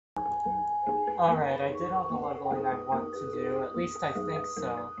Alright, I did all the leveling I want to do. At least I think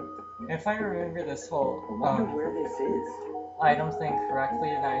so. If I remember this whole I wonder where this is. item thing correctly,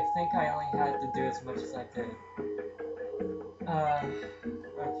 then I think I only had to do as much as I did.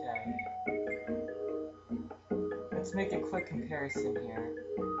 Okay. Let's make a quick comparison here.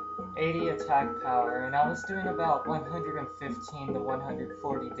 80 attack power, and I was doing about 115 to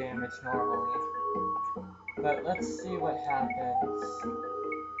 140 damage normally. But let's see what happens.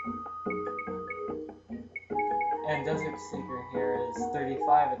 And Desert Seeker here is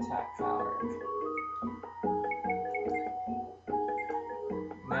 35 attack power.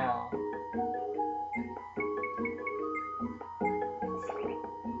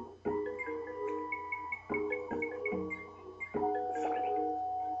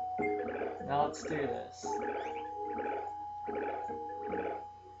 Now, let's do this.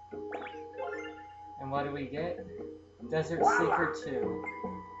 And what do we get? Desert Seeker 2.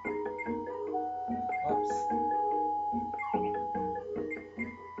 Whoops.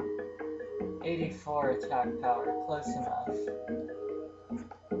 84 attack power, close enough.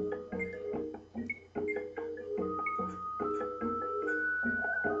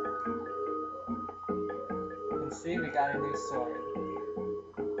 And see, we got a new sword.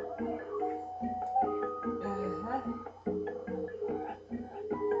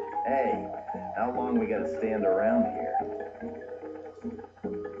 Hey, how long we gotta stand around here?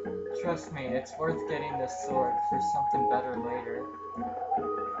 Trust me, it's worth getting this sword for something better later.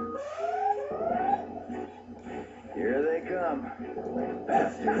 Here they come,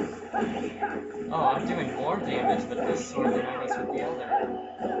 bastards. Oh, I'm doing more damage with this sword than I was with the other.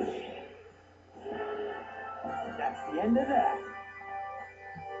 That's the end of that.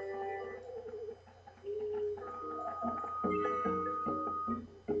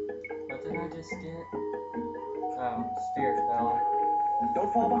 What did I just get? Spirit Bell.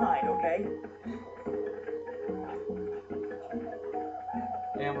 Don't fall behind, okay?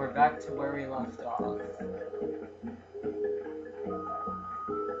 And we're back to where we left off.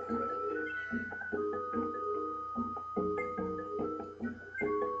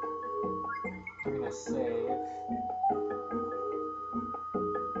 I'm gonna save.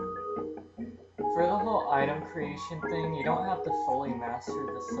 For the whole item creation thing, you don't have to fully master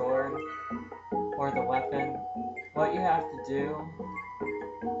the sword or the weapon. What you have to do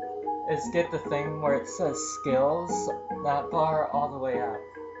is get the thing where it says skills, that bar all the way up.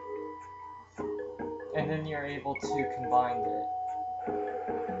 And then you're able to combine it.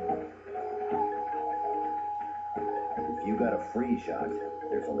 If you got a free shot,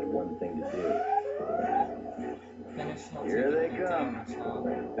 there's only one thing to do. Finish not Here they taking any come, damage,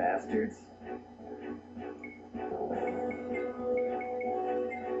 huh? bastards.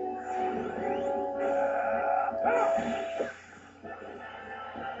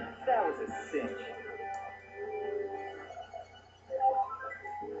 That was a cinch.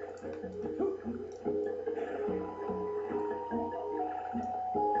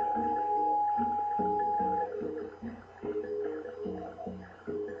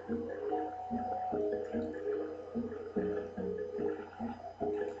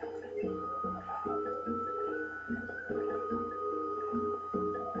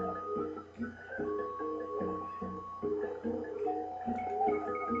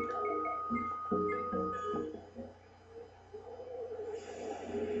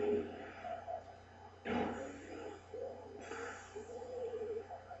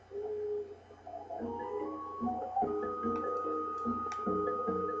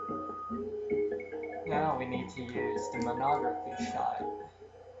 Now we need to use the monography shot.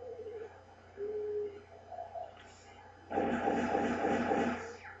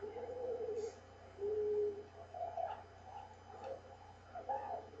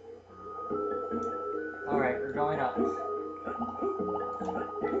 Alright, we're going up.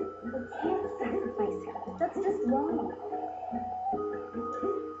 That's just wrong.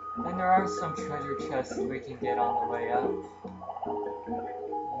 And there are some treasure chests we can get on the way up.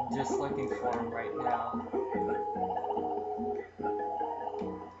 I'm just looking for them right now.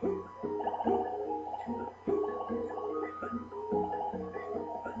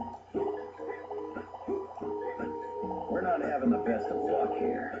 We're not having the best of luck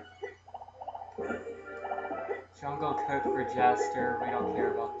here. Jungle coat for Jaster, we don't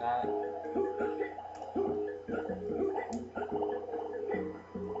care about that.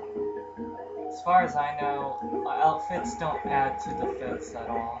 As far as I know, outfits don't add to defense at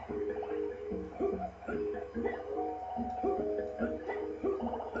all.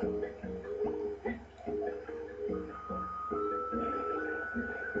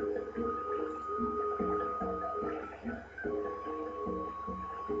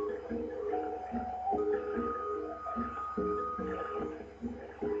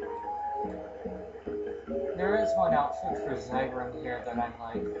 is one outfit for Zygrim here that I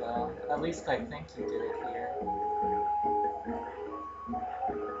like, though. At least I think he did it here.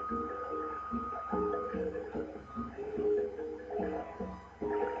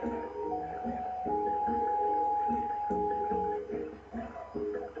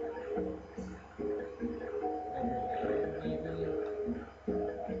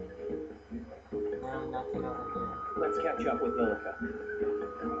 Let's catch up with Lilica.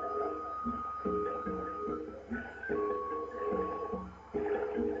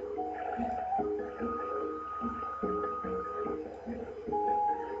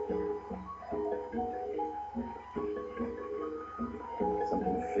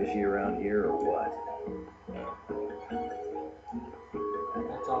 Something fishy around here or what?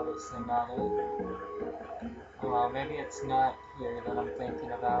 That's obviously not it. Oh, well, maybe it's not here that I'm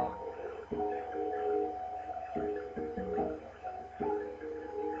thinking about.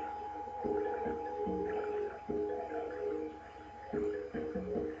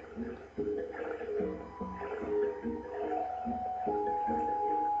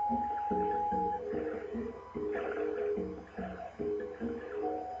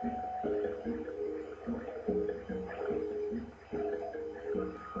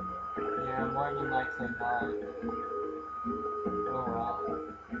 More than likely not. Oh well.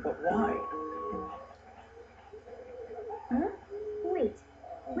 But why? Huh? Wait,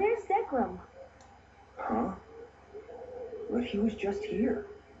 where's Zekrom? Huh? But he was just here.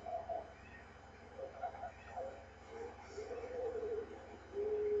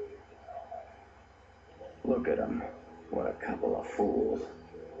 Look at him. What a couple of fools.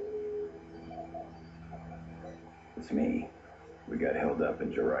 It's me. We got held up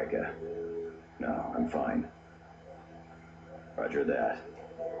in Jerica. No, I'm fine. Roger that.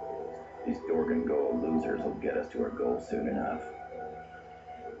 These Dorgan Gold losers will get us to our goal soon enough.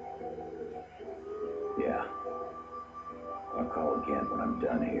 Yeah. I'll call again when I'm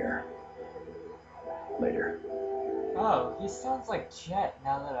done here. Later. Oh, he sounds like Jet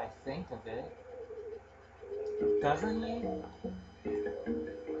now that I think of it. Doesn't he?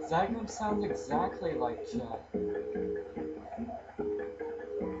 Zygrim sounds exactly like Jet.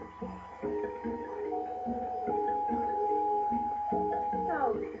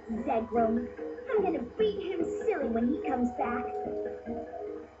 Oh, Zekrom. I'm gonna beat him silly when he comes back.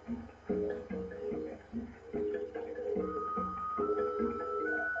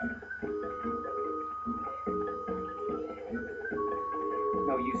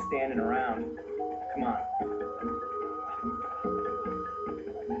 No use standing around. Come on.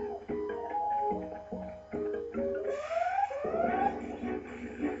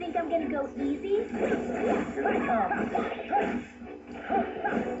 You think I'm gonna go easy? Here they come.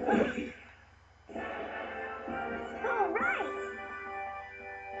 All right!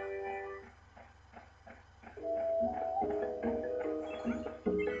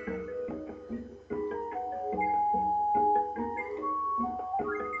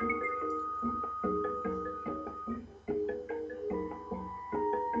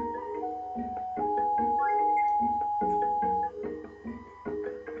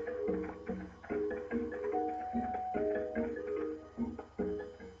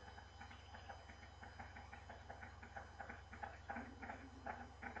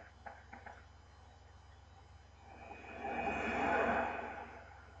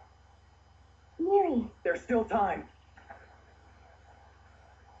 Miri, There's still time.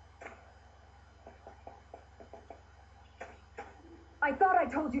 I thought I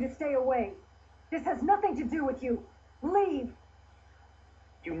told you to stay away. This has nothing to do with you. Leave!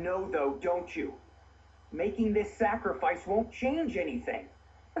 You know, though, don't you? Making this sacrifice won't change anything.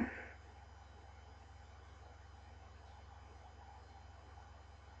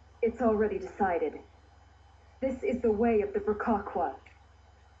 It's already decided. This is the way of the Brokakwa.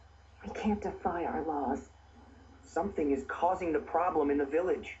 We can't defy our laws. Something is causing the problem in the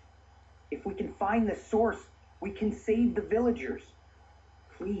village. If we can find the source, we can save the villagers.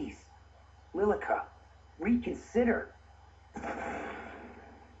 Please, Lilica, reconsider.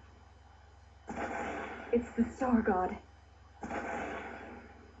 It's the Star God.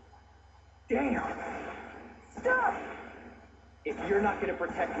 Damn! Stop! If you're not going to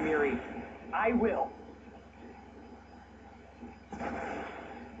protect Miri, I will.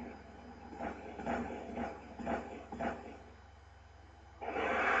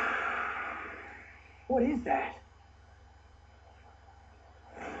 What is that?